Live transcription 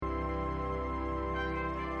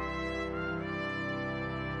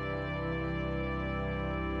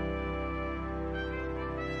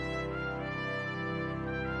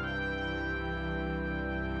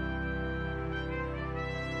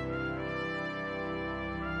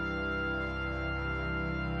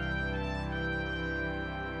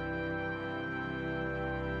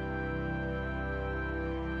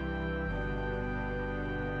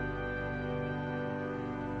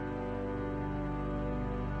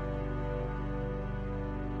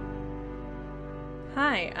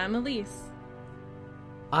Hi, I'm Elise.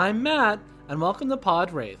 I'm Matt, and welcome to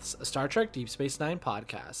Pod Wraiths, a Star Trek Deep Space Nine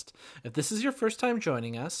podcast. If this is your first time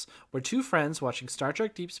joining us, we're two friends watching Star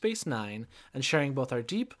Trek Deep Space Nine and sharing both our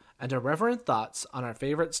deep and irreverent thoughts on our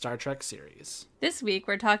favorite Star Trek series. This week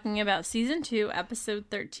we're talking about Season 2, Episode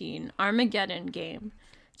 13, Armageddon Game,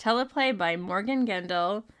 teleplay by Morgan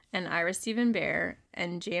Gendel and Ira Stephen Bear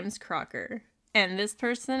and James Crocker. And this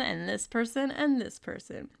person, and this person, and this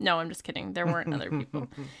person. No, I'm just kidding. There weren't other people.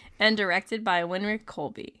 And directed by Winrick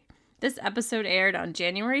Colby. This episode aired on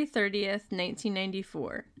January 30th,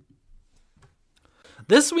 1994.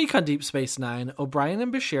 This week on Deep Space Nine, O'Brien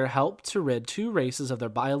and Bashir help to rid two races of their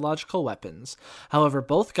biological weapons. However,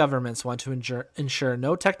 both governments want to ensure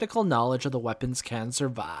no technical knowledge of the weapons can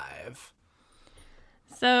survive.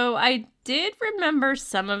 So I did remember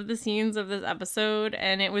some of the scenes of this episode,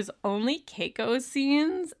 and it was only Keiko's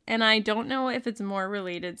scenes, and I don't know if it's more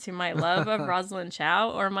related to my love of Rosalind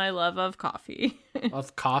Chow or my love of coffee.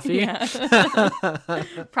 Of coffee? Yeah.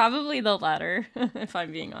 Probably the latter, if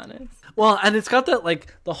I'm being honest. Well, and it's got that,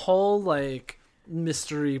 like, the whole, like,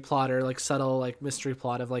 mystery plot or, like, subtle, like, mystery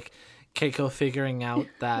plot of, like, Keiko figuring out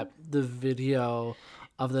that the video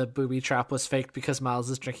of the booby trap was faked because Miles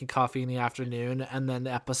is drinking coffee in the afternoon, and then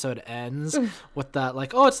the episode ends with that,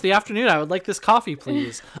 like, oh, it's the afternoon, I would like this coffee,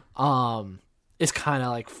 please. It's kind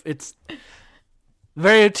of like, it's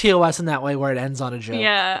very TOS in that way where it ends on a joke.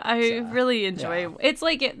 Yeah, I really enjoy it. It's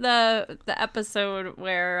like the episode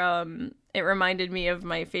where it reminded me of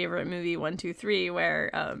my favorite movie 123, where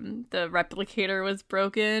the replicator was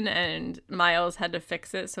broken and Miles had to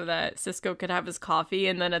fix it so that Sisko could have his coffee,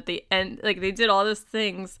 and then at the end, like, they did all these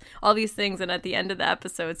things, and at the end of the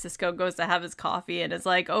episode Sisko goes to have his coffee and it's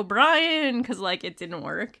like, oh, Brian, because, like, it didn't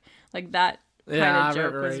work. Like, that kind of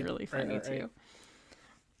joke was really funny too.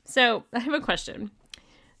 So I have a question.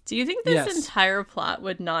 Do you think this entire plot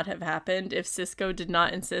would not have happened if Sisko did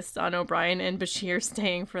not insist on O'Brien and Bashir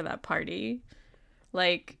staying for that party?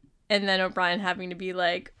 Like, and then O'Brien having to be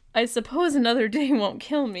like, I suppose another day won't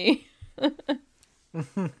kill me.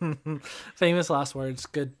 Famous last words.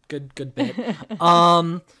 Good bit.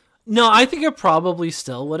 No, I think it probably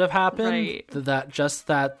still would have happened. Right.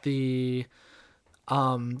 That the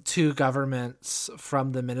two governments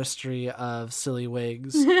from the Ministry of Silly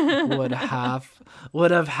Wigs would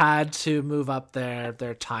have had to move up their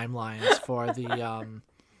timelines for the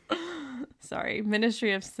Sorry,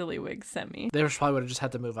 Ministry of Silly Wigs sent me. They probably would have just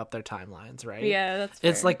had to move up their timelines, right? Yeah, that's fair.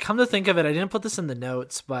 It's like, come to think of it, I didn't put this in the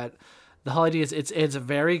notes, but the whole idea is it's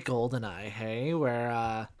very GoldenEye, hey,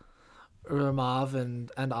 where Ramov and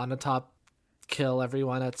Onatop kill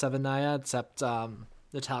everyone at Seven Naya except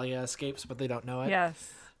Natalia escapes, but they don't know it.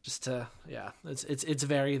 Yes. Just to, it's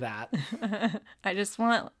very that. I just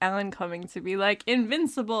want Alan Cumming to be, like,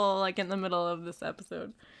 invincible, like, in the middle of this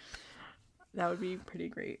episode. That would be pretty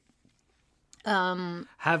great.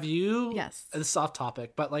 Have you? Yes. This is off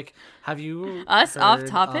topic, but, like, have you Us heard, off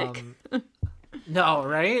topic? No,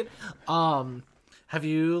 right? Have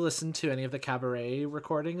you listened to any of the Cabaret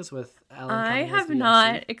recordings with Alan Cumming? I have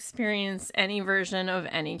not experienced any version of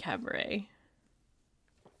any Cabaret.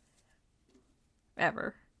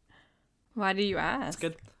 Ever. Why do you ask? It's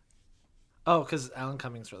good. Oh, because Alan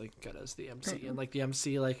Cumming's really good as the MC. Mm-hmm. And, like, the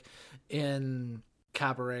MC, like, in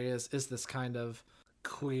Cabaret is this kind of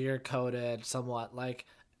queer-coded, somewhat, like,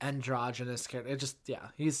 androgynous character. It just,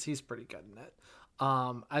 he's pretty good in it.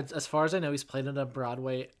 As far as I know, he's played it on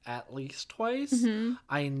Broadway at least twice. Mm-hmm.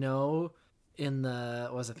 I know in the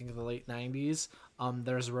late 90s,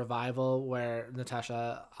 there's a revival where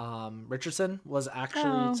Natasha Richardson was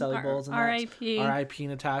actually Sally Bowles in that. R.I.P. R.I.P.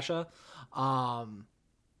 Natasha. And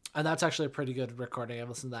that's actually a pretty good recording. I've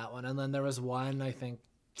listened to that one. And then there was one, I think,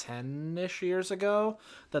 10-ish years ago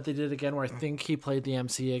that they did again where I think he played the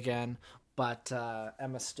MC again, but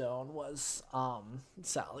Emma Stone was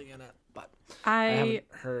Sally in it. But I haven't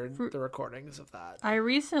heard the recordings of that. I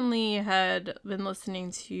recently had been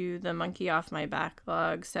listening to the Monkey Off My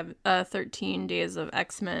Backlog 13 Days of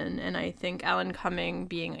X-Men, and I think Alan Cumming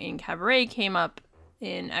being in Cabaret came up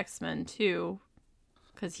in X-Men too,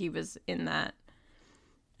 because he was in that.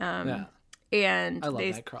 And I love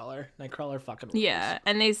Nightcrawler. Nightcrawler fucking rules. Yeah,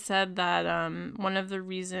 and they said that one of the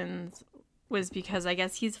reasons was because I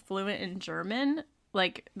guess he's fluent in German,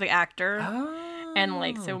 like the actor. Oh. And,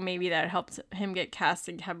 like, so maybe that helped him get cast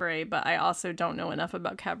in Cabaret, but I also don't know enough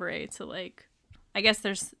about Cabaret to, like, I guess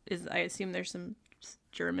I assume there's some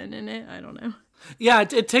German in it. I don't know. Yeah,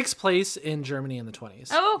 it takes place in Germany in the 20s.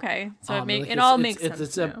 Oh, okay. So it all makes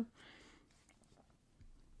sense now.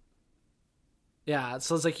 Yeah,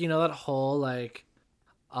 so it's like, you know, that whole, like,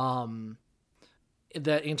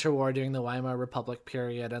 the interwar during the Weimar Republic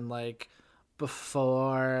period and like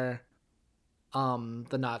before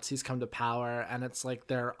the Nazis come to power, and it's like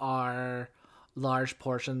there are large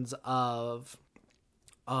portions of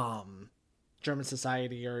German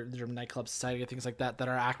society or German nightclub society and things like that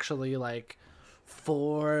are actually like,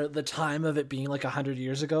 for the time of it being like 100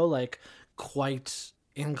 years ago, like quite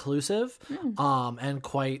inclusive and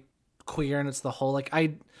quite queer. And it's the whole like,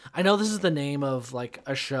 I know this is the name of like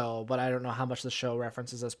a show, but I don't know how much the show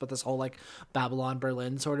references this, but this whole like Babylon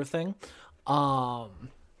Berlin sort of thing.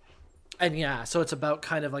 And yeah, so it's about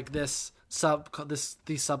kind of like these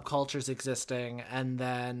subcultures existing, and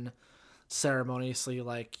then ceremoniously,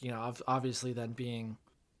 like, you know, obviously then being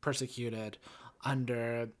persecuted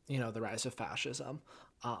under, you know, the rise of fascism.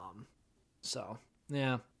 So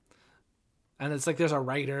yeah, and it's like there's a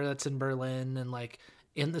writer that's in Berlin, and like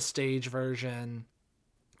in the stage version,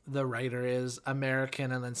 the writer is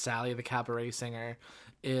American, and then Sally, the cabaret singer,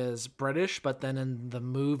 is British, but then in the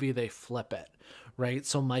movie they flip it, right?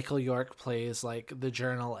 So Michael York plays like the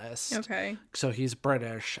journalist. Okay. So he's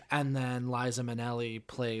British, and then Liza Minnelli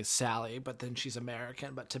plays Sally, but then she's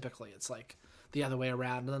American, but typically it's like the other way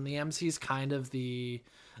around. And then the MC's kind of the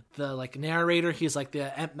like narrator. He's like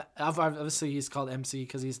obviously he's called MC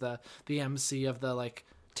because he's the MC of the like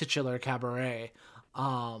titular cabaret.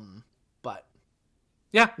 But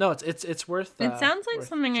yeah, no, it's worth. It sounds like worth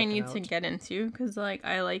something I checking need out. to get into because like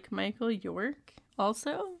I like Michael York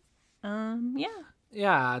also. Yeah.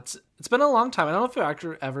 Yeah, it's been a long time. I don't know if I've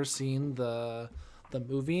actually ever seen the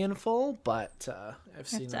movie in full, but I've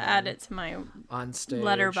seen I have to add it to my on stage.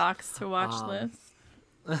 letterbox to watch list.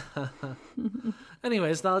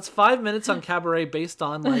 Anyways, now it's 5 minutes on Cabaret based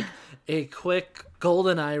on like a quick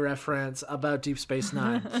GoldenEye reference about Deep Space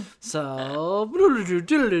Nine. So, all right,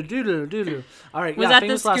 Was yeah, that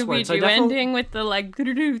the Scooby-Doo ending with the like?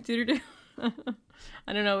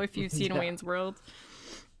 I don't know if you've seen Wayne's World.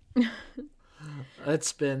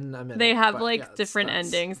 It's been a minute. They have but like yeah, different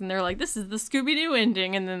endings, and they're like, "This is the Scooby-Doo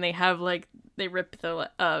ending," and then they have like they rip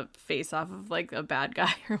the face off of like a bad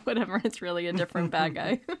guy or whatever. It's really a different bad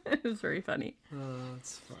guy. It was very funny. Oh,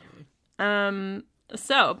 that's funny.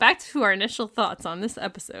 So back to our initial thoughts on this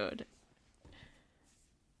episode.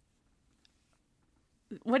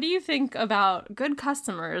 What do you think about good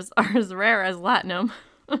customers are as rare as Latinum?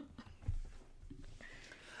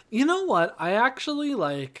 You know what? I actually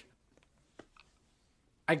like.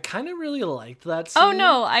 I kind of really liked that scene. Oh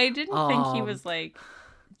no, I didn't think he was like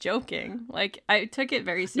joking. Like I took it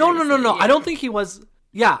very seriously. No. I don't think he was.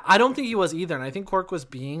 Yeah, I don't think he was either. And I think Quark was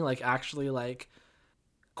being like actually like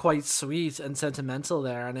quite sweet and sentimental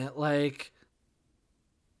there. And it like,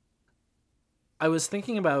 I was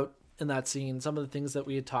thinking about in that scene some of the things that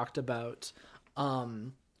we had talked about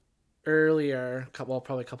earlier,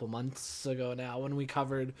 probably a couple months ago now, when we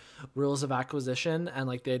covered Rules of Acquisition and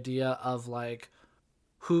like the idea of like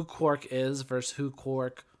who Quark is versus who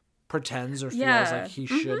Quark pretends or feels like he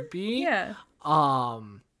should be. Yeah.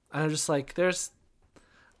 And I'm just like, there's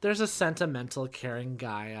a sentimental, caring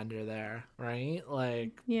guy under there, right?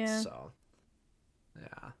 Like, yeah. So,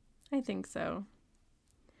 yeah. I think so.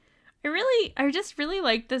 I just really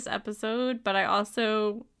liked this episode, but I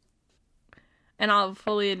also, and I'll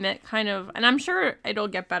fully admit kind of, and I'm sure it'll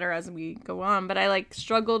get better as we go on, but I like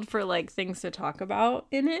struggled for like things to talk about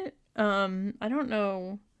in it. I don't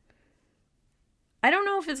know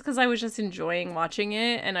if it's because I was just enjoying watching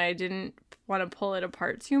it and I didn't want to pull it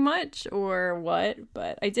apart too much or what,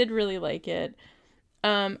 but I did really like it.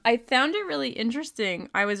 I found it really interesting.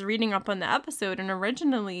 I was reading up on the episode, and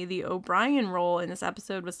originally the O'Brien role in this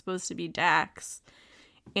episode was supposed to be Dax,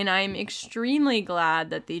 and I'm extremely glad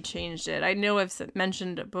that they changed it. I know I've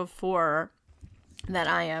mentioned before that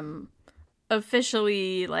I am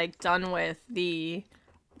officially like done with the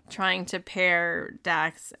trying to pair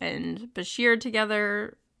Dax and Bashir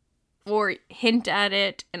together or hint at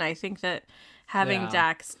it, and I think that having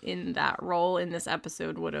Dax in that role in this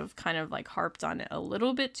episode would have kind of like harped on it a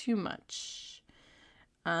little bit too much.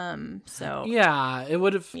 So yeah, it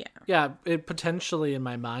would have. Yeah, it potentially in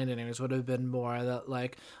my mind, anyways, would have been more that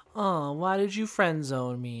like, oh, why did you friend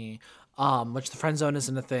zone me? Which the friend zone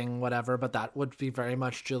isn't a thing, whatever. But that would be very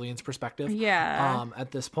much Julian's perspective. Yeah.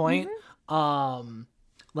 At this point,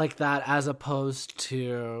 like that, as opposed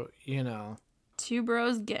to two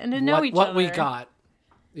bros getting to know each other. What we got.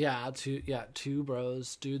 Yeah, two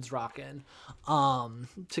bros, dudes rocking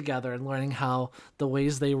together and learning how the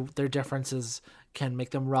ways their differences can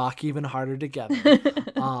make them rock even harder together.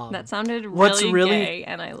 That sounded really gay,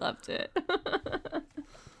 and I loved it.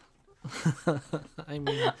 I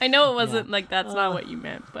mean, I know it wasn't like that's not what you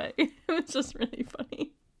meant, but it was just really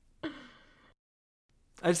funny.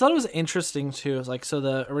 I just thought it was interesting too. It's like, so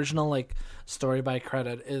the original like story by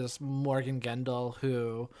credit is Morgan Gendel,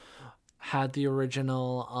 who had the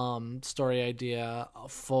original story idea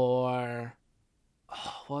for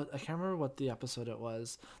what I can't remember what the episode it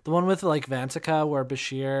was. The one with like Vantika where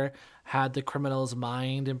Bashir had the criminal's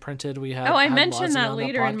mind imprinted. I mentioned that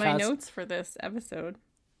later in my notes for this episode.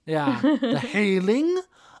 Yeah, the Hailing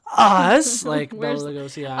Us like Bela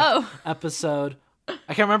Lugosi episode.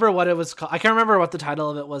 I can't remember what it was called. I can't remember what the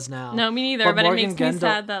title of it was now. No, me neither. But Morgan it makes me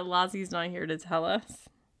sad that Lazzie's not here to tell us.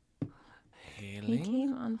 He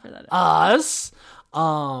came on for that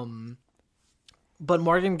episode. But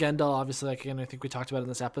Morgan Gendel, obviously, like again, I think we talked about in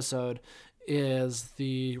this episode, is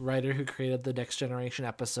the writer who created the Next Generation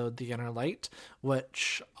episode, The Inner Light,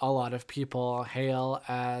 which a lot of people hail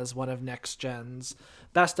as one of Next Gen's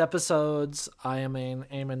best episodes. I am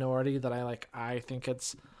a minority that I like. I think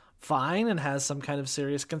it's fine and has some kind of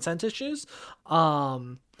serious consent issues.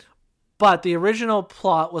 But the original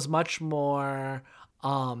plot was much more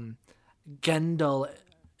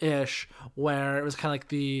Gendel-ish, where it was kind of like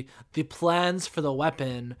the plans for the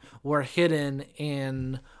weapon were hidden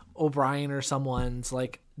in O'Brien or someone's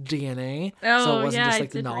like DNA. So it wasn't just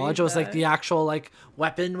like the knowledge. It was like the actual like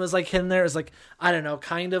weapon was like hidden there. It was like, I don't know,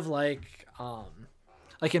 kind of like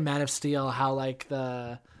in Man of Steel, how like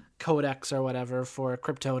the codex or whatever for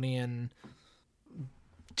Kryptonian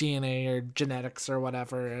DNA or genetics or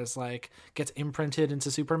whatever is like gets imprinted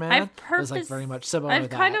into Superman. It's like very much similar. I've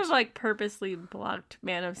kind of like purposely blocked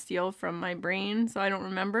Man of Steel from my brain, so I don't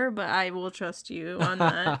remember. But I will trust you on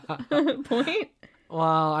that point.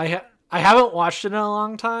 Well, I haven't watched it in a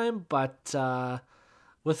long time, but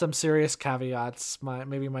with some serious caveats,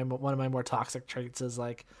 one of my more toxic traits is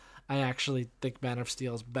like I actually think Man of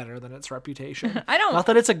Steel is better than its reputation. Not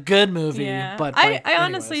that it's a good movie, but I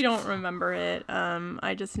honestly don't remember it.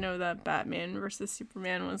 I just know that Batman versus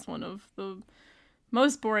Superman was one of the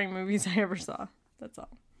most boring movies I ever saw. That's all.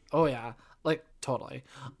 Oh yeah, like totally.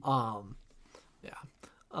 So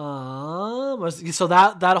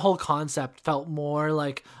that whole concept felt more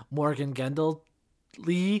like Morgan Gendel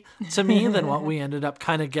Lee to me than what we ended up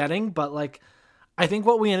kind of getting, but like I think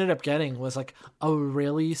what we ended up getting was like a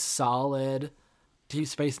really solid Deep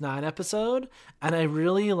Space Nine episode, and I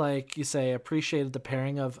really, like you say, appreciated the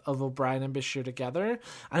pairing of O'Brien and Bashir together.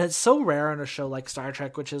 And it's so rare on a show like Star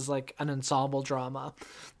Trek, which is like an ensemble drama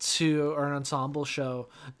or an ensemble show,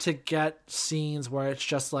 to get scenes where it's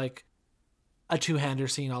just like a two-hander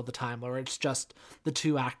scene all the time, where it's just the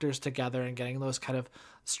two actors together and getting those kind of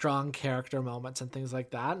strong character moments and things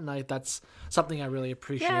like that. And that's something I really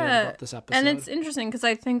appreciate about this episode. And it's interesting because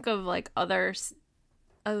I think of like other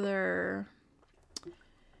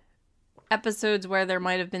episodes where there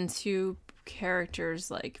might have been two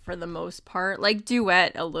characters, like for the most part, like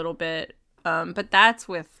Duet a little bit, but that's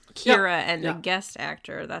with Kira and a guest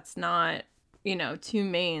actor. That's not, two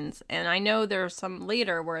mains. And I know there's some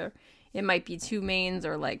later where it might be two mains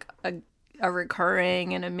or like a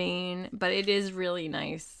recurring and a main, but it is really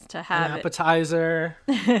nice to have an appetizer,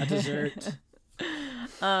 a dessert.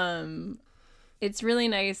 It's really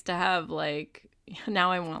nice to have like,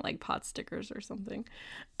 now I want like pot stickers or something.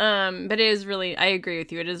 But it is really, I agree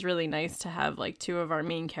with you. It is really nice to have like two of our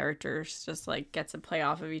main characters just like get to play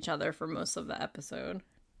off of each other for most of the episode.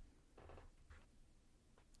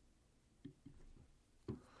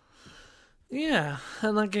 Yeah,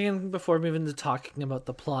 and again, before moving to talking about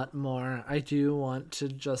the plot more, I do want to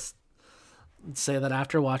just say that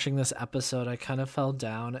after watching this episode, I kind of fell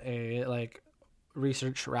down a like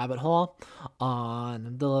research rabbit hole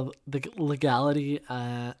on the legality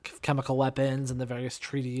of chemical weapons and the various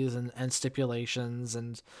treaties and stipulations,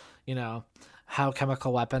 and how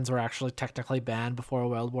chemical weapons were actually technically banned before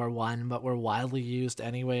World War One, but were widely used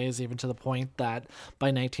anyways, even to the point that by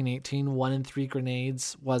 1918, 1 in 3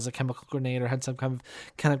 grenades was a chemical grenade or had some kind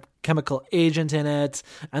of chemical agent in it.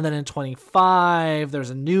 And then in 25, there's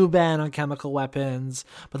a new ban on chemical weapons,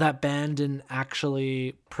 but that ban didn't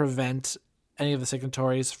actually prevent any of the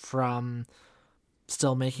signatories from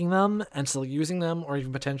still making them and still using them, or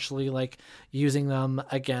even potentially like using them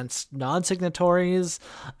against non-signatories.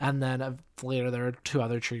 And then later there were 2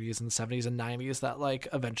 other treaties in the 70s and 90s that like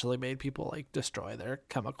eventually made people like destroy their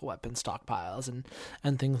chemical weapon stockpiles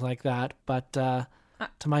and things like that. But to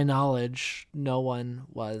my knowledge, no one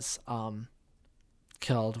was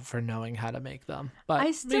killed for knowing how to make them, but I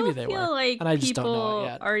still maybe they feel were, like and I just people don't know it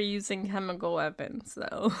yet. Are using chemical weapons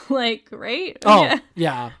though. Like, right? Oh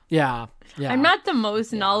yeah. I'm not the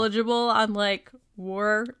most knowledgeable on like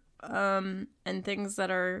war and things that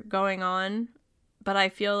are going on But I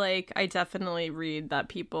feel like I definitely read that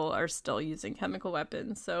people are still using chemical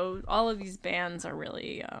weapons. So all of these bans are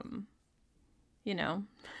really, you know,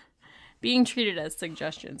 being treated as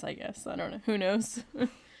suggestions, I guess. I don't know. Who knows?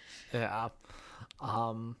 Yeah.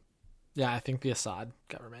 Yeah, I think the Assad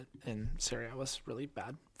government in Syria was really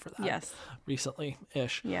bad for that. Yes.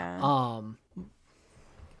 Recently-ish. Yeah.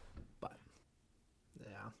 But,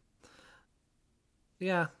 yeah.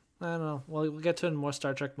 Yeah, I don't know. Well, we'll get to a more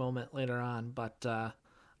Star Trek moment later on, but I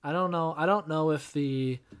don't know. I don't know if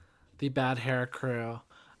the bad hair crew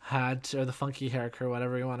had to, or the funky hair crew,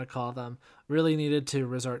 whatever you want to call them, really needed to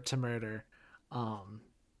resort to murder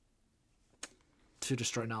to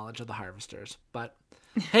destroy knowledge of the harvesters. But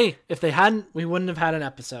hey, if they hadn't, we wouldn't have had an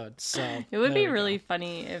episode. So it would be really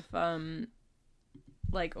funny if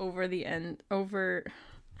like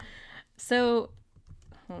so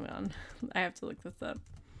hold on. I have to look this up.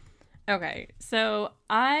 Okay, so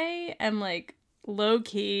I am like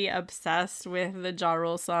low-key obsessed with the Ja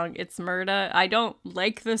Rule song It's Murda. I don't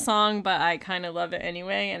like the song, but I kind of love it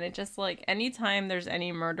anyway, and it just like anytime there's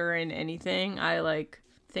any murder in anything, I like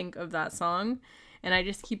think of that song, and I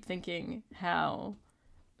just keep thinking how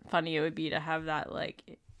funny it would be to have that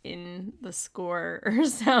like in the score or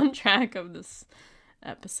soundtrack of this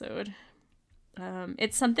episode.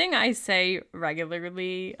 It's something I say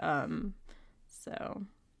regularly, so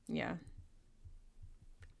yeah.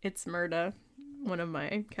 It's Murda, one of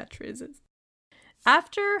my catchphrases.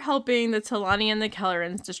 After helping the Talani and the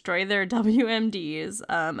Kellerans destroy their WMDs,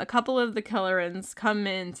 a couple of the Kellerans come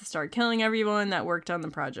in to start killing everyone that worked on the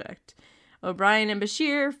project. O'Brien and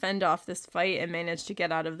Bashir fend off this fight and manage to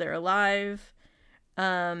get out of there alive.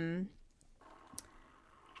 But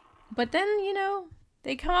then, you know,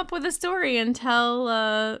 they come up with a story and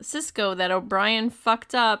tell Cisco that O'Brien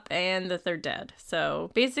fucked up and that they're dead. So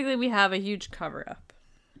basically we have a huge cover-up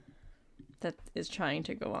that is trying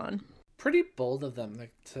to go on. Pretty bold of them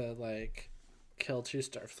to kill two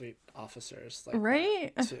Starfleet officers,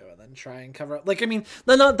 right? Too, and then try and cover up. Like, I mean,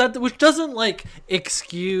 that which doesn't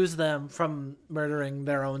excuse them from murdering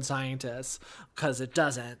their own scientists, because it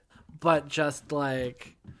doesn't. But just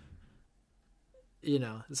you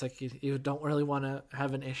know, it's like you don't really want to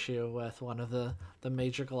have an issue with one of the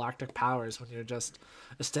major galactic powers when you're just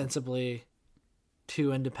ostensibly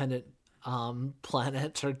two independent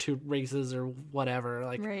planets or two races or whatever,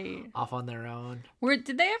 right, off on their own.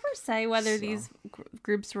 Did they ever say whether these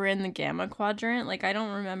groups were in the Gamma Quadrant? I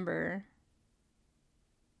don't remember.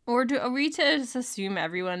 Or are we to just assume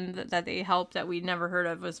everyone that they helped that we never heard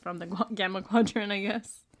of was from the Gamma Quadrant, I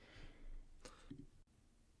guess?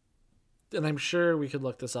 And I'm sure we could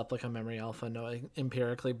look this up like a memory alpha, knowing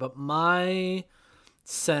empirically, but my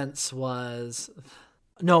sense was...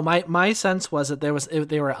 No, my sense was that they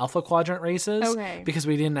were Alpha Quadrant races. Okay. Because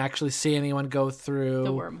we didn't actually see anyone go through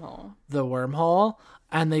the wormhole,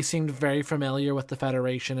 and they seemed very familiar with the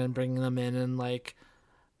Federation and bringing them in and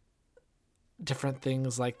different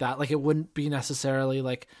things like that. It wouldn't be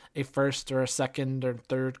necessarily a first or a second or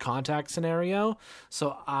third contact scenario.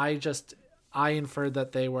 So I inferred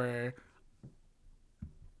that they were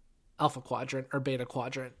Alpha Quadrant or Beta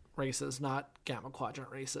Quadrant races, not Gamma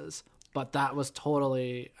Quadrant races. But that was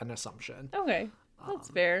totally an assumption. Okay, that's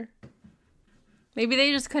fair. Maybe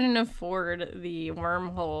they just couldn't afford the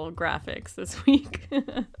wormhole graphics this week.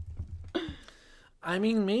 I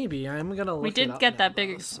mean, maybe. I'm going to look We did it up get now, that big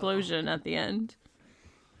explosion at the end.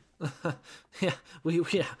 Yeah, we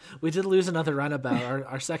did lose another runabout.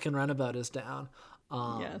 Our second runabout is down.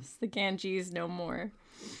 Yes, the Ganges no more.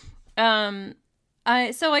 I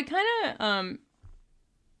kind of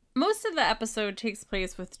most of the episode takes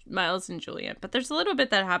place with Miles and Juliet, but there's a little bit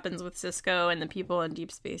that happens with Cisco and the people in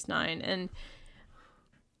Deep Space Nine, and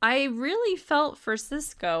I really felt for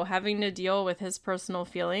Cisco having to deal with his personal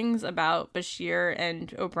feelings about Bashir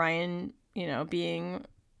and O'Brien, you know, being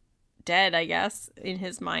dead, I guess, in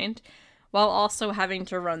his mind, while also having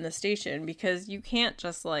to run the station, because you can't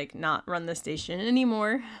just not run the station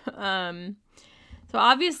anymore. So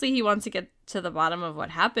obviously he wants to get to the bottom of what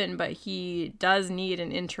happened, but he does need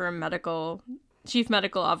an interim chief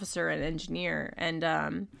medical officer and engineer.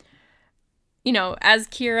 And, you know, as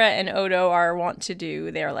Kira and Odo are wont to do,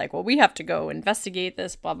 they're like, well, we have to go investigate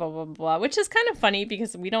this, blah, blah, blah, blah, which is kind of funny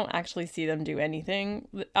because we don't actually see them do anything,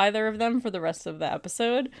 either of them, for the rest of the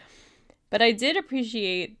episode. But I did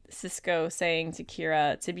appreciate Cisco saying to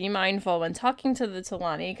Kira to be mindful when talking to the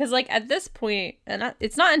Talani. Because, at this point, and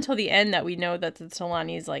it's not until the end that we know that the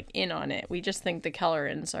Talani's, in on it. We just think the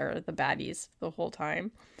Kellerans are the baddies the whole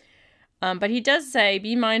time. But he does say,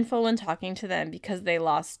 be mindful when talking to them because they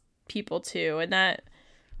lost people too. And that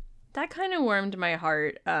That kind of warmed my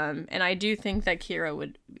heart. And I do think that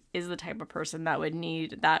Kira is the type of person that would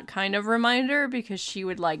need that kind of reminder, because she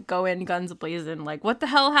would like go in guns blazing, like, what the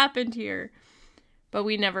hell happened here? But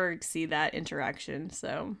we never see that interaction,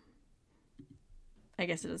 so I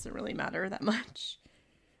guess it doesn't really matter that much.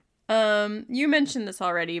 You mentioned this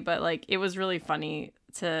already, but like it was really funny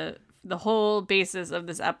to the whole basis of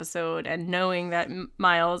this episode, and knowing that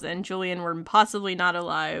Miles and Julian were possibly not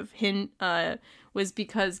alive was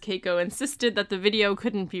because Keiko insisted that the video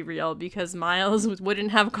couldn't be real because Miles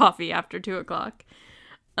wouldn't have coffee after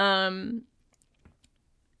 2:00.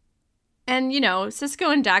 And, you know, Cisco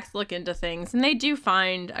and Dax look into things, and they do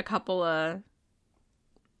find a couple of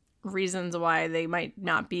reasons why they might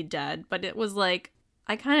not be dead. But it was like,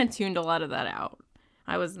 I kind of tuned a lot of that out.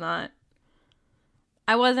 I wasn't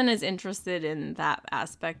as interested in that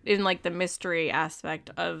aspect, in like the mystery aspect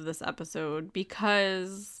of this episode,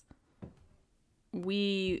 because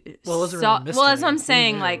we it wasn't really a mystery. Well, as I'm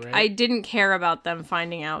saying, right? I didn't care about them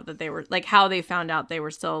finding out that they were, like, how they found out they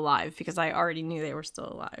were still alive, because I already knew they were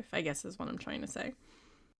still alive, I guess is what I'm trying to say.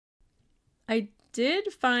 I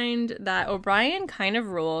did find that O'Brien kind of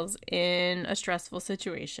rules in a stressful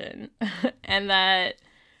situation, and that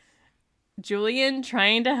Julian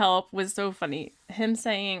trying to help was so funny. Him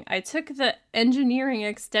saying, I took the engineering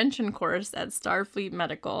extension course at Starfleet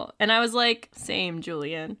Medical, and I was like, same,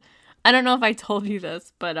 Julian. I don't know if I told you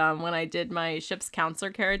this, but when I did my ship's counselor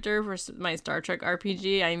character for my Star Trek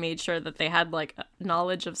RPG, I made sure that they had like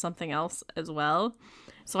knowledge of something else as well.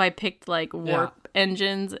 So I picked like warp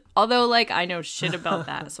engines, although like I know shit about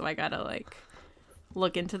that, so I gotta like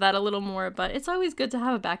look into that a little more. But it's always good to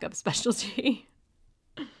have a backup specialty.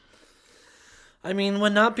 I mean,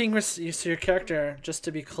 when not being used to your character, just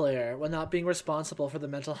to be clear, when not being responsible for the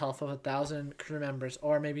mental health of 1,000 crew members,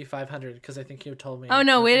 or maybe 500, because I think you told me. Oh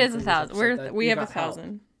no, it is 1,000. We have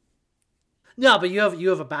 1,000. No, but you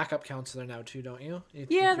have a backup counselor now too, don't you?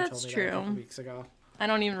 Yeah, that's true. That a couple weeks ago. I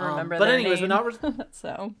don't even remember. But their anyways, name. we're not.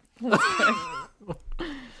 So.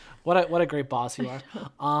 What a great boss you are.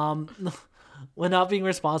 When not being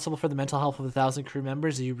responsible for the mental health of 1,000 crew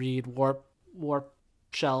members, you read warp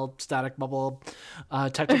shell static bubble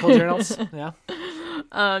technical journals. Yeah.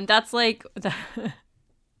 That's like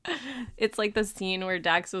it's like the scene where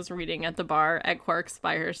Dax was reading at the bar at Quark's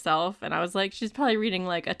by herself, and I was like, she's probably reading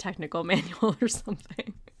like a technical manual or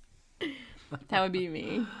something. That would be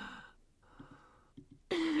me.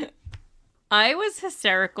 I was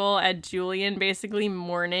hysterical at Julian basically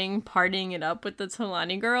mourning, partying it up with the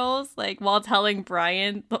Talani girls, like while telling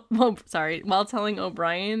O'Brien,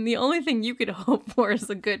 the only thing you could hope for is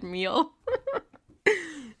a good meal.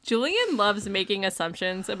 Julian loves making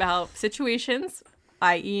assumptions about situations,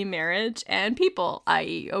 i.e. marriage, and people,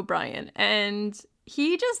 i.e. O'Brien. And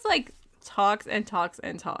he just like talks and talks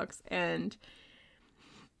and talks. And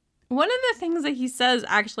one of the things that he says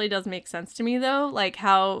actually does make sense to me, though, like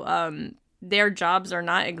how their jobs are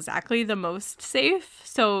not exactly the most safe.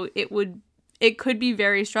 So it could be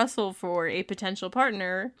very stressful for a potential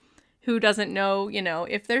partner who doesn't know, you know,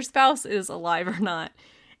 if their spouse is alive or not.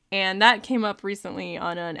 And that came up recently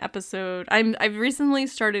on an episode. I've recently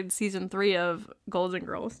started season 3 of Golden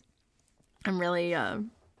Girls. I'm really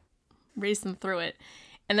racing through it.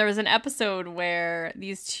 And there was an episode where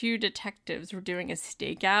these two detectives were doing a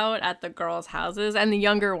stakeout at the girls' houses. And the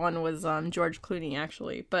younger one was George Clooney,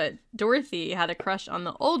 actually. But Dorothy had a crush on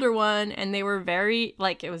the older one. And they were very,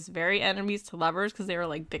 like, it was very enemies to lovers because they were,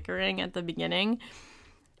 like, bickering at the beginning.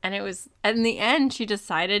 And it was, in the end, she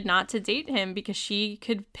decided not to date him because she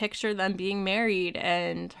could picture them being married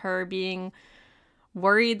and her being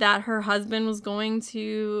worried that her husband was going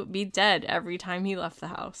to be dead every time he left the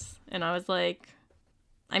house. And I was like,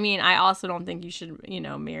 I mean, I also don't think you should, you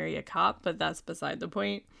know, marry a cop, but that's beside the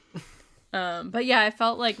point. But yeah, I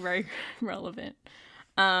felt like very relevant.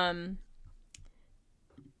 I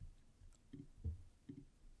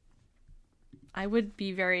would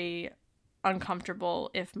be very uncomfortable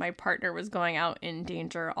if my partner was going out in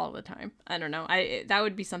danger all the time. I don't know. That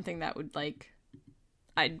would be something that would like,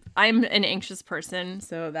 I'm an anxious person,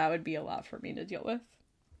 so that would be a lot for me to deal with.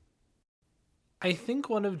 I think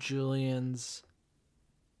one of Julian's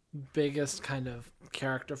biggest kind of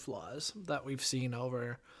character flaws that we've seen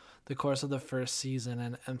over the course of the first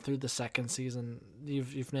season and through the second season,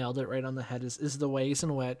 you've nailed it right on the head, is the ways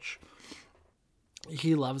in which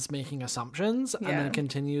he loves making assumptions and then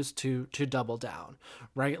continues to double down,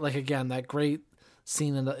 right? Like, again, that great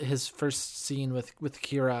scene in his first scene with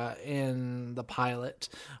Kira in the pilot,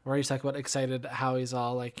 where he's talking about excited how he's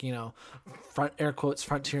all like, you know, air quotes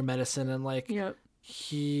frontier medicine, and like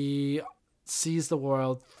he sees the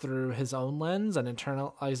world through his own lens and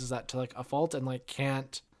internalizes that to like a fault, and like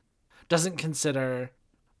doesn't consider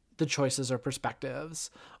the choices or perspectives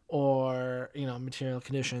or, you know, material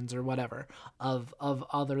conditions or whatever of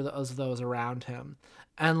those around him.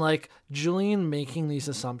 And like Julian making these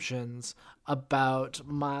assumptions about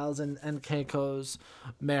Miles and Keiko's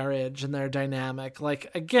marriage and their dynamic,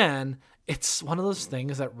 like, again, it's one of those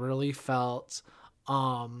things that really felt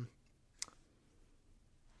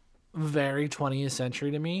very 20th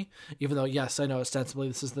century to me, even though, yes, I know ostensibly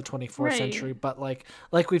this is the 24th century, but like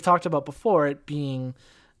we've talked about before, it being,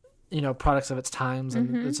 you know, products of its times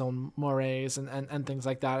and its own mores and things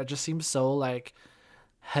like that. It just seems so like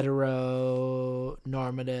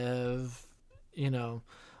heteronormative, you know,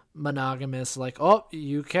 monogamous, like, oh,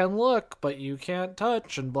 you can look but you can't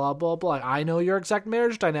touch and blah blah blah. I know your exact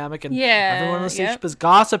marriage dynamic, and everyone on the stage is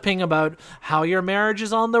gossiping about how your marriage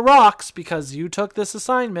is on the rocks because you took this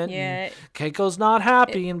assignment and Keiko's not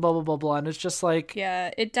happy and blah blah blah blah. And it's just like,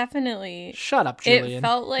 it definitely, shut up, Julian. It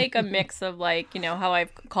felt like a mix of, like, you know how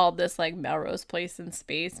I've called this like Melrose Place in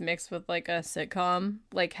space mixed with like a sitcom,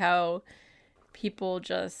 like how people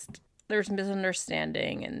just, there's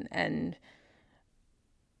misunderstanding and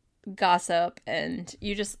gossip, and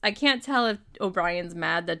I can't tell if O'Brien's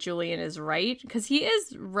mad that Julian is right, because he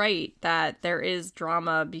is right that there is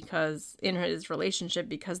drama because in his relationship,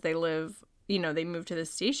 because they live, you know, they moved to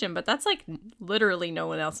this station, but that's like literally no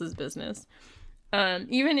one else's business.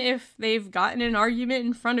 Even if they've gotten an argument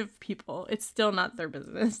in front of people, it's still not their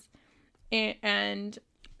business. And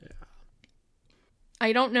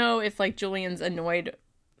I don't know if like Julian's annoyed.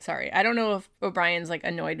 Sorry, I don't know if O'Brien's like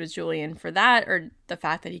annoyed with Julian for that, or the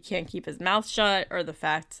fact that he can't keep his mouth shut, or the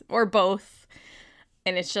fact, or both.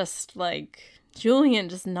 And it's just like, Julian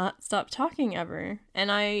just not stop talking ever.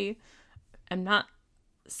 And I am not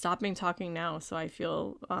stopping talking now, so I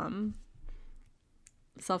feel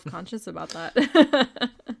self-conscious about that.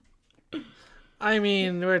 I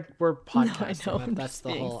mean, we're podcasting. No, I know, that's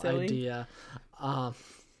the whole silly idea.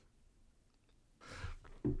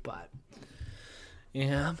 But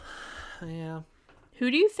yeah. Who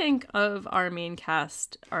do you think of our main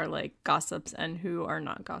cast are like gossips and who are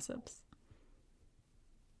not gossips?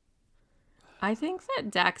 I think that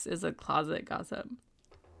Dax is a closet gossip.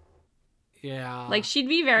 Yeah. Like, she'd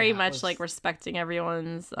be very much like respecting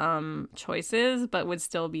everyone's choices, but would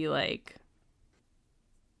still be like,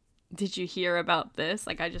 did you hear about this?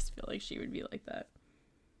 Like, I just feel like she would be like that.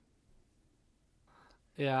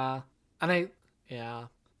 Yeah. And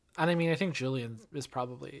I mean, I think Julian is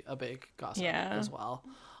probably a big gossip as well.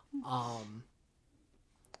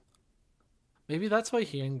 Maybe that's why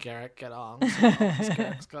he and Garrett get on. So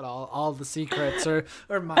Garrett's got all the secrets, or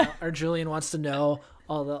Julian wants to know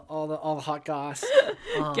all the hot goss.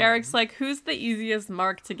 Garrick's like, who's the easiest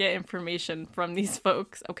mark to get information from these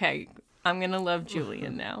folks? Okay, I'm gonna love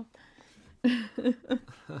Julian now.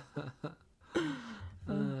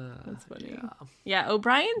 That's funny. Yeah,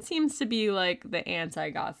 O'Brien seems to be like the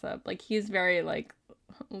anti-gossip. Like, he's very like,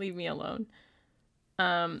 leave me alone.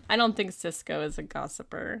 I don't think Cisco is a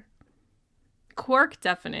gossiper. Quark,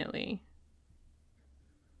 definitely.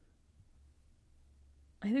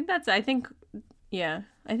 I think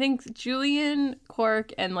Julian,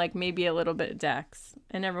 Quark, and like maybe a little bit Dex,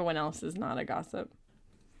 and everyone else is not a gossip.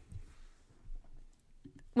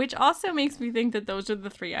 Which also makes me think that those are the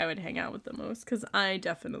three I would hang out with the most, because I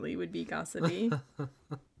definitely would be gossipy.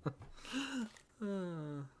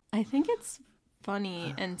 I think it's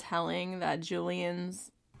funny and telling that Julian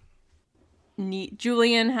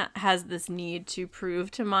has this need to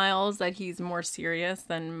prove to Miles that he's more serious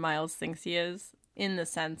than Miles thinks he is, in the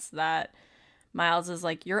sense that Miles is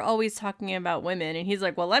like, you're always talking about women, and he's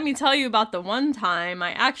like, well, let me tell you about the one time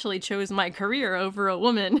I actually chose my career over a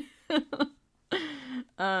woman.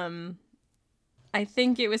 I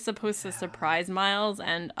think it was supposed to surprise Miles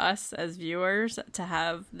and us as viewers to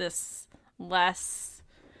have this less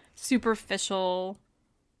superficial,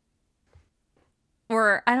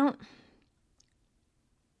 or I don't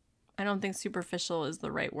think superficial is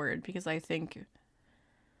the right word, because I think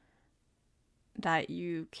that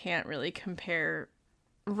you can't really compare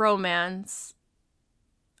romance.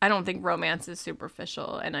 I don't think romance is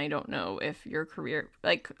superficial, and I don't know if your career,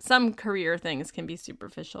 like, some career things can be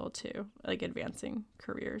superficial too, like advancing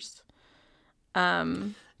careers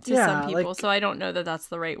to some people. Like, so I don't know that that's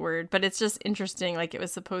the right word, but it's just interesting. Like, it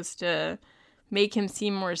was supposed to make him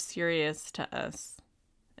seem more serious to us,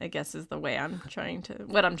 I guess, is the way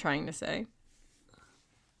what I'm trying to say.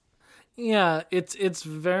 Yeah, it's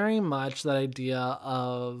very much that idea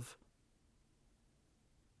of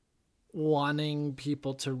wanting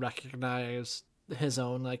people to recognize his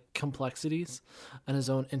own like complexities and his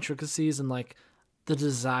own intricacies and like the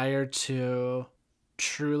desire to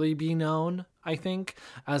truly be known, I think,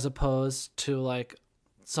 as opposed to like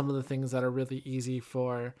some of the things that are really easy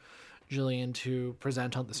for Julian to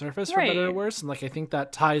present on the surface, for better or worse. And like I think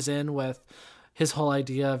that ties in with his whole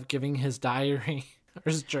idea of giving his diary or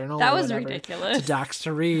his journal that or was whatever ridiculous to Dax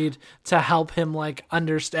to read to help him like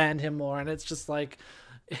understand him more. And it's just like,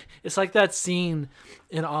 it's like that scene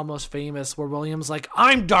in Almost Famous where William's like,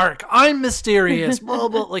 I'm dark, I'm mysterious, blah,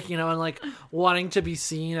 blah, like, you know, and like wanting to be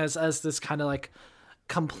seen as this kind of like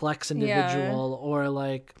complex individual. Or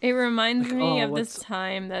like, it reminds like, me of this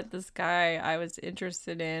time that this guy I was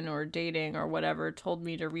interested in or dating or whatever told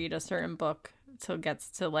me to read a certain book to get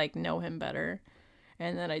to like know him better,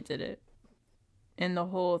 and then I did it, and the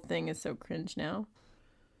whole thing is so cringe now.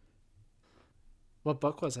 What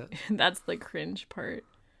book was it? That's the cringe part.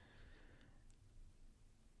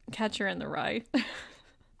 Catcher in the Rye.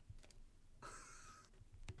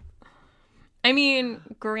 I mean,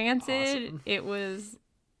 granted, Awesome. it was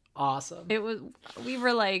awesome. We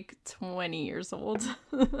were like 20 years old.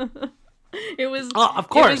 It was. Oh, of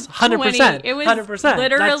course, 100%. It was 100%.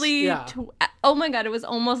 literally. Oh my god! It was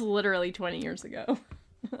almost literally 20 years ago.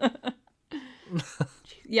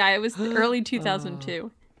 Yeah, it was early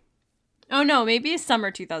 2002. Oh no, maybe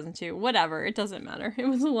summer 2002. Whatever, it doesn't matter. It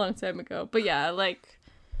was a long time ago. But yeah, like.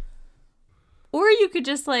 Or you could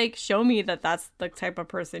just like show me that that's the type of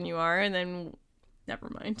person you are, and then never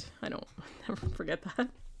mind. I don't never forget that.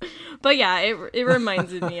 But yeah, it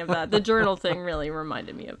reminded me of that. The journal thing really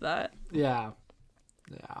reminded me of that. Yeah.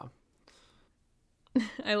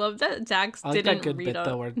 I love that Dax I like didn't that good read bit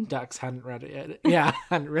though where Dax hadn't read it yet. Yeah,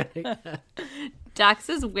 hadn't read it yet. Dax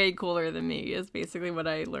is way cooler than me is basically what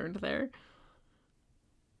I learned there.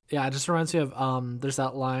 Yeah, it just reminds me of there's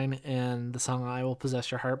that line in the song "I Will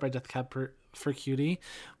Possess Your Heart" by Death Cab for Cutie,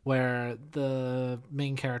 where the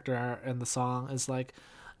main character in the song is like,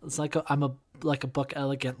 it's like I'm a book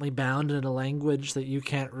elegantly bound in a language that you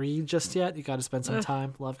can't read just yet. You got to spend some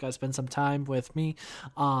time, love, got to spend some time with me.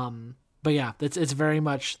 But yeah, it's very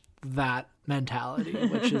much that mentality,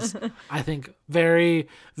 which is I think very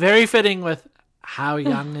very fitting with how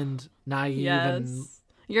young and naive and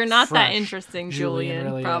you're not fresh that interesting, Julian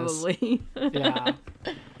really probably. Yeah.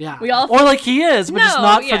 We all or like he is, but just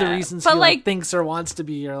not for the reasons but he like thinks or wants to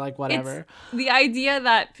be or like whatever. The idea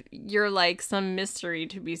that you're like some mystery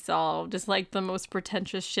to be solved is like the most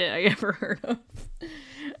pretentious shit I ever heard of.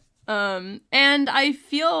 And I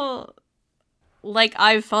feel like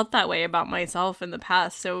I've felt that way about myself in the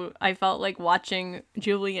past, so I felt like watching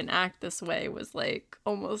Julian act this way was like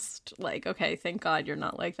almost like, okay, thank God you're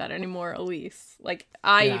not like that anymore, Elise. Like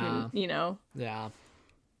even, you know. Yeah.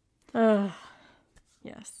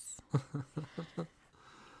 Yes.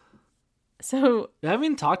 So we haven't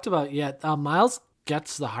even talked about yet. Miles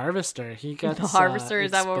gets the harvester. He gets the harvester. Is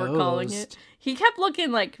that exposed. what we're calling it? He kept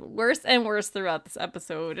looking like worse and worse throughout this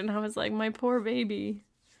episode, and I was like, my poor baby.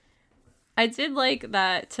 I did like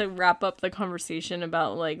that to wrap up the conversation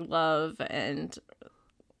about like love and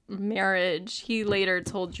marriage. He later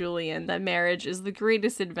told Julian that marriage is the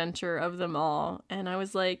greatest adventure of them all, and I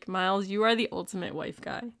was like, Miles, you are the ultimate wife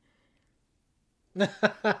guy.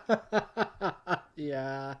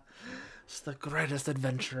 Yeah, it's the greatest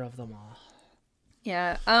adventure of them all.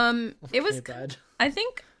 Yeah. It was bad. I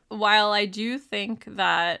think while I do think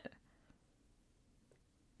that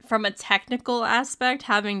from a technical aspect,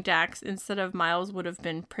 having Dax instead of Miles would have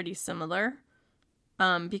been pretty similar.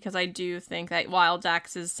 Because I do think that while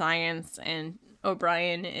Dax is science and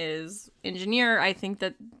O'Brien is engineer, I think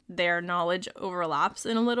that their knowledge overlaps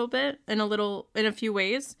in a few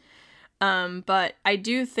ways. But I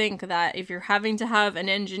do think that if you're having to have an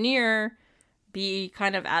engineer be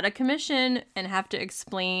kind of out of commission and have to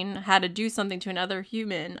explain how to do something to another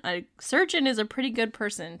human, a surgeon is a pretty good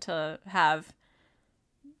person to have,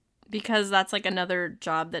 because that's like another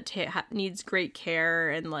job that needs great care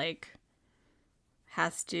and like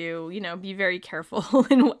has to, you know, be very careful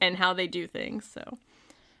in how they do things. So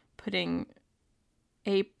putting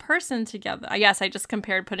a person together, I guess I just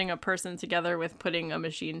compared putting a person together with putting a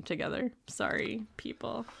machine together. Sorry,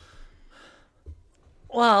 people.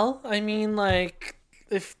 Well, I mean, like,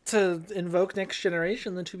 if to invoke Next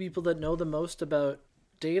Generation, the two people that know the most about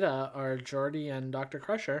data are Geordi and Dr.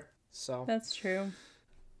 Crusher. So that's true.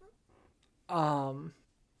 And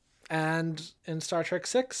in Star Trek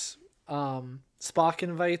 6, Spock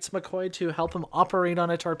invites McCoy to help him operate on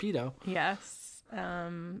a torpedo. Yes.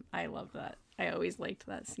 I love that. I always liked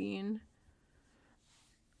that scene.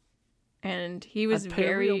 And he was I'd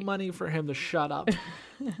pay real money for him to shut up.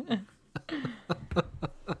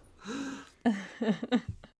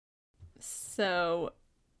 So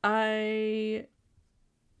I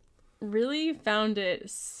really found it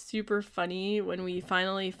super funny when we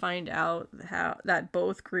finally find out how that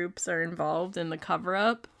both groups are involved in the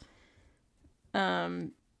cover-up.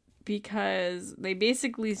 Because they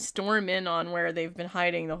basically storm in on where they've been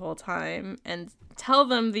hiding the whole time and tell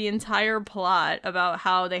them the entire plot about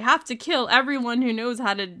how they have to kill everyone who knows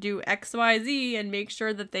how to do XYZ and make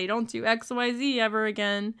sure that they don't do XYZ ever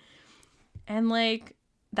again. And, like,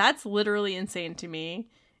 that's literally insane to me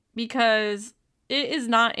because it is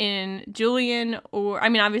not in Julian or, I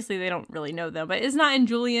mean, obviously they don't really know them, but it's not in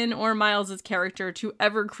Julian or Miles's character to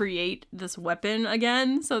ever create this weapon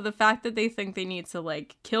again. So the fact that they think they need to,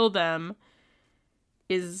 like, kill them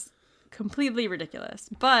is completely ridiculous.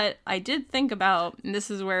 But I did think about, and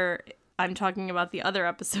this is where I'm talking about the other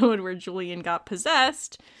episode where Julian got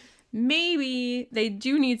possessed, maybe they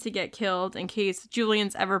do need to get killed in case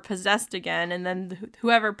Julian's ever possessed again, and then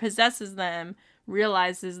whoever possesses them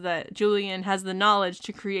realizes that Julian has the knowledge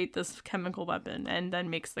to create this chemical weapon and then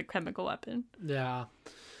makes the chemical weapon. Yeah.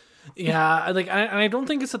 Like I don't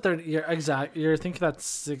think it's that you're thinking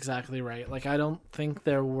that's exactly right. Like I don't think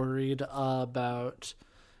they're worried about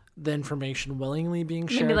the information willingly being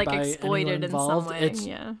shared, maybe like by exploited in some way. It's,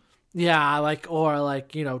 yeah, like, or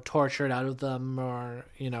like, you know, tortured out of them, or,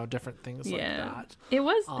 you know, different things like that.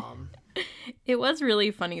 It was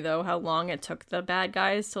really funny, though, how long it took the bad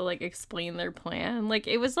guys to, like, explain their plan. Like,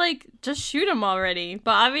 it was like, just shoot them already.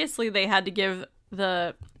 But obviously they had to give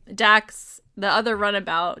the other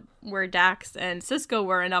runabout where Dax and Cisco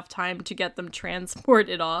were enough time to get them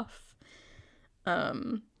transported off.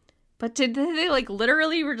 But they, like,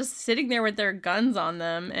 literally were just sitting there with their guns on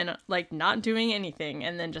them and, like, not doing anything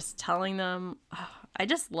and then just telling them. I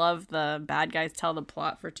just love the bad guys tell the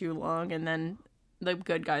plot for too long and then the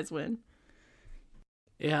good guys win.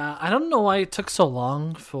 Yeah, I don't know why it took so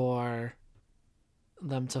long for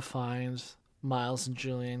them to find Miles and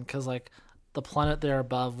Julian, because, like, the planet there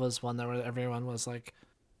above was one where everyone was, like,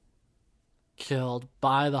 killed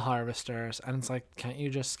by the harvesters, and it's like, can't you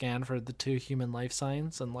just scan for the 2 human life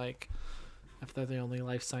signs, and, like, if they're the only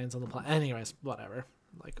life signs on the planet? Anyways, whatever.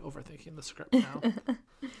 Like, overthinking the script now.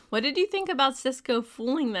 What did you think about Cisco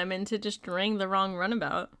fooling them into destroying the wrong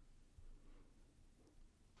runabout?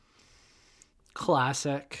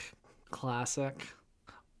 Classic.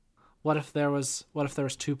 What if there was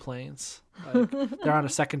 2 planes? Like, they're on a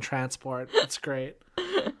second transport. It's great.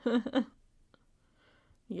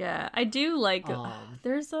 Yeah, I do like.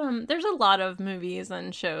 There's a lot of movies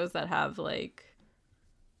and shows that have, like,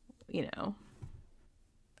 you know,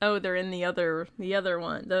 oh, they're in the other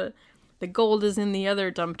one. The gold is in the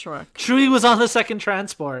other dump truck. Chewie was on the second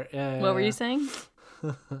transport. What were you saying?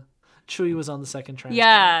 Chewie was on the second transport.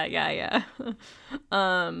 Yeah.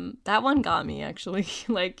 That one got me, actually.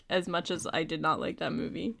 Like, as much as I did not like that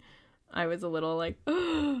movie, I was a little like,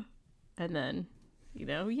 and then, you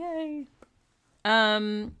know, yay.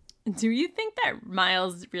 Do you think that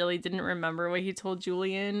Miles really didn't remember what he told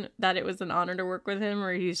Julian, that it was an honor to work with him,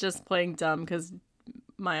 or he's just playing dumb because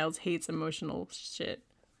Miles hates emotional shit?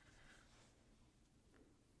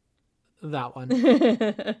 That one.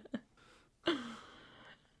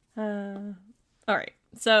 All right.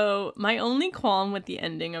 So my only qualm with the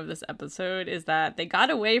ending of this episode is that they got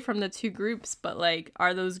away from the 2 groups, but, like,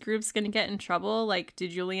 are those groups going to get in trouble? Like, do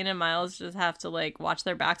Julian and Miles just have to, like, watch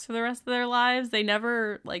their backs for the rest of their lives? They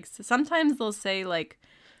never, like, sometimes they'll say, like,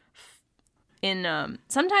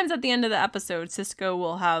 sometimes at the end of the episode, Cisco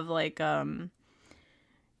will have, like,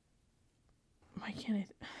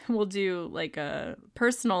 we'll do, like, a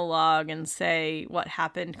personal log and say what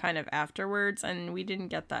happened kind of afterwards, and we didn't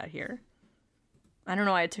get that here. I don't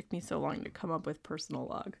know why it took me so long to come up with personal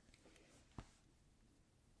log.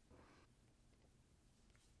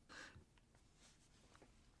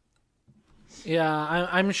 Yeah,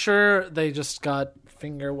 I'm sure they just got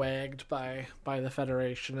finger wagged by the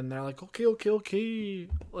Federation, and they're like, okay.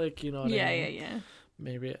 Like, you know what I mean? Yeah.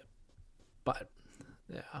 Maybe. But,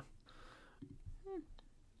 yeah.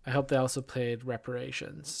 I hope they also paid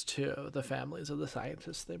reparations to the families of the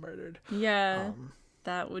scientists they murdered. Yeah.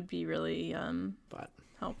 That would be really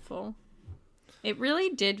helpful. It really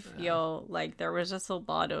did feel like there was just a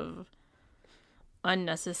lot of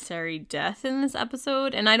unnecessary death in this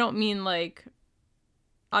episode. And I don't mean, like,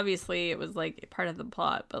 obviously it was, like, part of the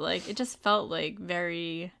plot, but, like, it just felt, like,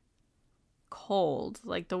 very cold.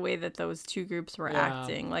 Like, the way that those 2 groups were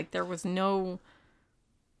acting. Like, there was no...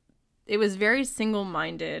 It was very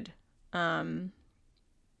single-minded. And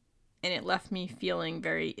it left me feeling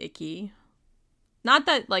very icky. Not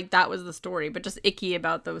that, like, that was the story, but just icky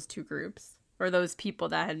about those 2 groups. or those people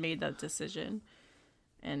that had made that decision.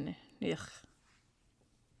 And ugh.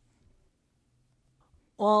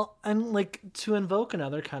 Well, and like to invoke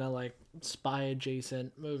another kind of like spy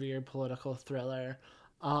adjacent movie or political thriller,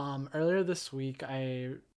 earlier this week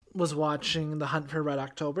I was watching The Hunt for Red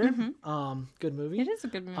October. Good movie. It is a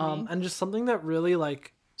good movie. And just something that really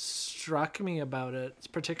like struck me about it,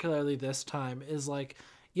 particularly this time, is like,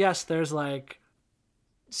 yes, there's like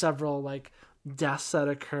several like deaths that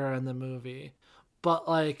occur in the movie, but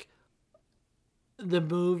like the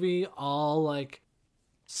movie all like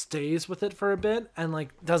stays with it for a bit and like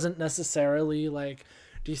doesn't necessarily like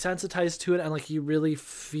desensitize to it, and like you really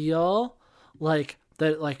feel like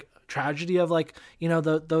the like tragedy of like, you know,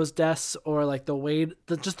 those deaths, or like the weight,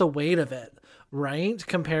 just the weight of it, right,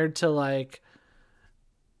 compared to like,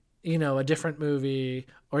 you know, a different movie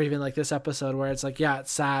or even like this episode where it's like, yeah,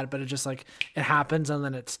 it's sad, but it just like it happens and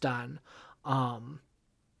then it's done. And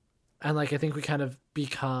like I think we kind of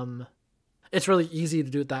become, it's really easy to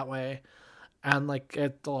do it that way, and like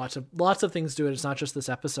lots of things do it. It's not just this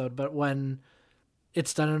episode, but when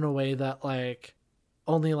it's done in a way that like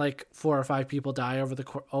only like 4 or 5 people die over the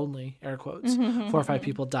only air quotes 4 or 5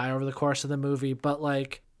 people die over the course of the movie, but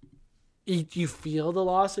like you feel the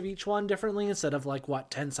loss of each one differently, instead of like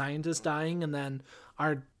 10 scientists dying and then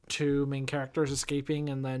our 2 main characters escaping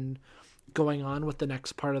and then going on with the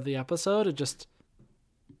next part of the episode. It just,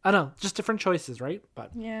 I don't know, just different choices, right?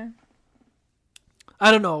 But yeah,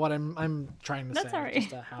 I don't know what I'm trying to say. That's all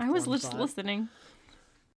right. I was just listening.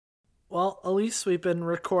 Well, Elise, we've been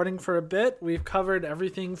recording for a bit. We've covered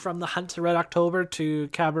everything from The Hunt to Red October to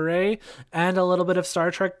Cabaret, and a little bit of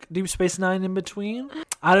Star Trek Deep Space Nine in between.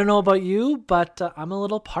 I don't know about you, but I'm a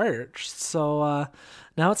little parched. So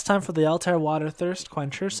now it's time for the Altair Water Thirst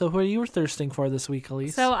Quencher. So who are you thirsting for this week,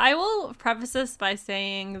 Elise? So I will preface this by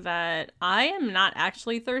saying that I am not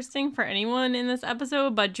actually thirsting for anyone in this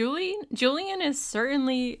episode, but Julian is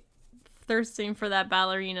certainly thirsting for that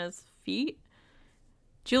ballerina's feet.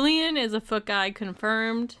 Julian is a foot guy,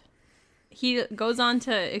 confirmed. He goes on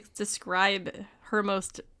to describe her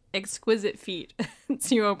most exquisite feet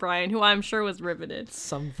to O'Brien, who I'm sure was riveted.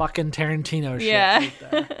 Some fucking Tarantino shit. Yeah. Right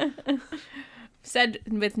there. Said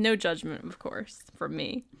with no judgment, of course, from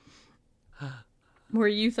me. Were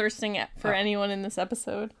you thirsting for anyone in this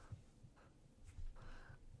episode?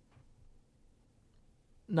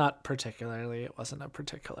 Not particularly. It wasn't a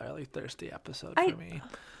particularly thirsty episode for me.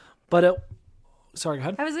 But it... Sorry, go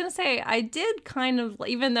ahead. I was going to say, I did kind of,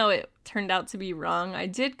 even though it turned out to be wrong, I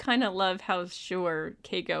did kind of love how sure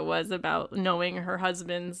Keiko was about knowing her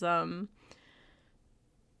husband's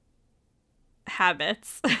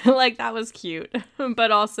habits. Like, that was cute.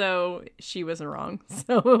 But also, she was wrong.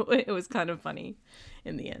 So it was kind of funny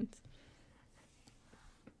in the end.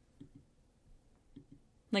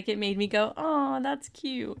 Like, it made me go, oh, that's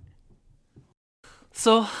cute.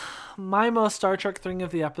 So... my most Star Trek thing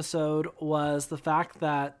of the episode was the fact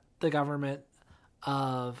that the government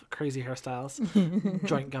of crazy hairstyles,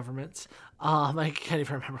 joint governments, I can't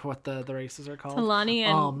even remember what the races are called. Talani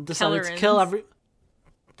and decided to kill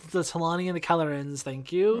the Talani and the Kellerans,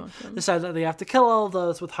 thank you. Awesome. Decided that they have to kill all of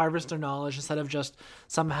those with harvester knowledge, instead of just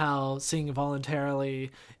somehow seeing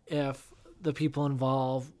voluntarily if the people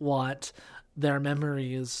involved want their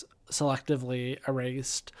memories selectively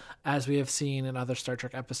erased, as we have seen in other Star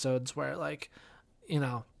Trek episodes where, like, you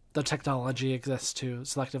know, the technology exists to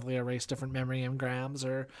selectively erase different memory engrams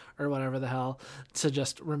or whatever the hell, to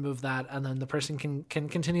just remove that, and then the person can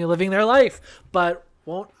continue living their life, but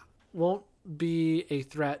won't be a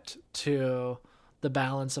threat to the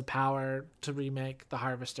balance of power to remake the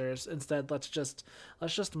Harvesters. Instead, let's just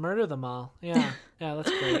murder them all. Yeah,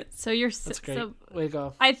 that's great. That's great. Way to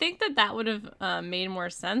go. I think that would have made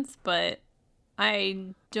more sense, but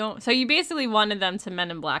I don't. So you basically wanted them to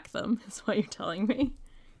Men in Black them, is what you're telling me.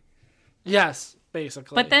 Yes,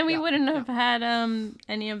 basically. But then we wouldn't have had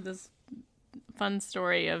any of this fun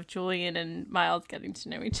story of Julian and Miles getting to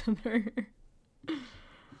know each other.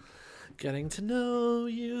 Getting to know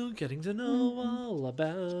you, getting to know all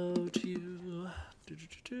about you.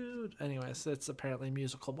 Anyways, it's apparently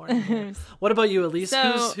musical morning. What about you, Elise?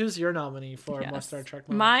 So, who's your nominee for most Star Trek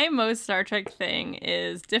moment? My most Star Trek thing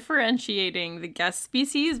is differentiating the guest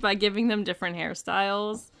species by giving them different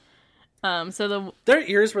hairstyles. So their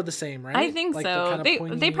ears were the same, right? I think like so. The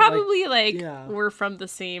pointy, they probably were from the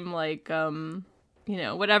same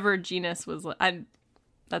whatever genus was.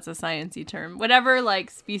 That's a sciencey term. Whatever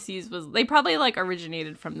species was, they probably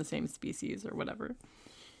originated from the same species or whatever.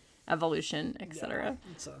 Evolution, etc.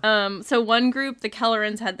 Yeah, so one group, the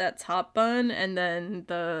Kellerans, had that top bun, and then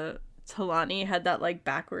the Talani had that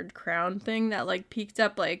backward crown thing that peeked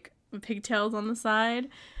up pigtails on the side.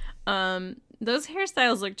 Those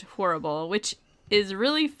hairstyles looked horrible, which is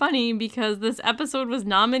really funny because this episode was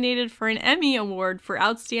nominated for an Emmy Award for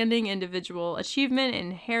Outstanding Individual Achievement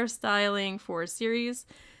in Hairstyling for a Series.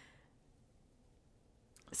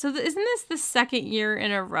 So isn't this the second year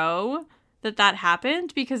in a row that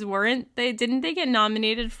happened? Because didn't they get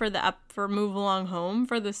nominated for for Move Along Home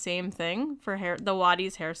for the same thing, for the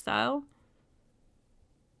Waddy's hairstyle?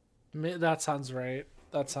 That sounds right.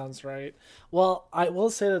 Well, I will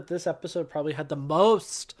say that this episode probably had the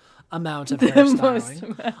most amount of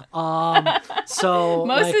hairstyling. So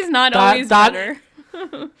most is not always better.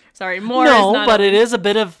 Sorry, more is not but always... it is a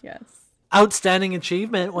bit of yes. outstanding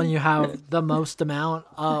achievement when you have the most amount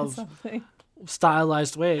of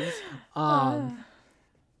stylized wigs. The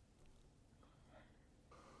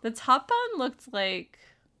top bun looked like,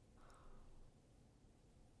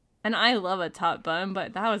 and I love a top bun,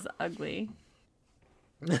 but that was ugly.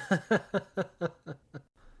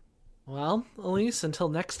 Well, Elise, until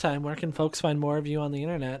next time, where can folks find more of you on the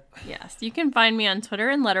internet? Yes, you can find me on Twitter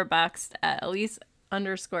and Letterboxd at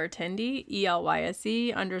Elise_Tendi,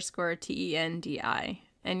 ELYSE_TENDI.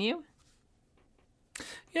 And you?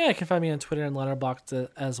 Yeah, you can find me on Twitter and Letterboxd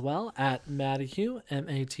as well at Mattyhugh,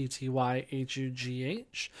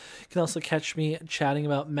 MATTYHUGH. You can also catch me chatting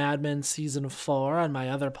about Mad Men Season 4 on my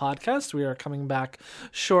other podcast. We are coming back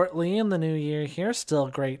shortly in the new year here. Still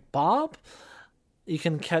Great Bob. You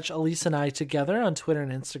can catch Elise and I together on Twitter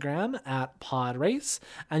and Instagram at Podrace,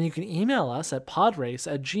 and you can email us at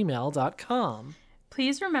podrace@gmail.com.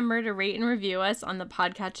 Please remember to rate and review us on the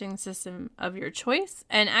podcatching system of your choice.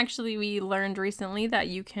 And actually, we learned recently that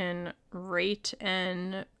you can rate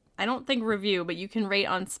and, I don't think review, but you can rate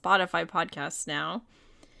on Spotify podcasts now.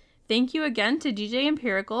 Thank you again to DJ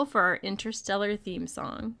Empirical for our Interstellar theme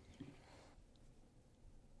song.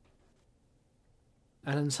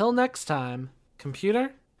 And until next time,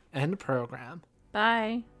 computer and program.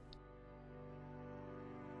 Bye.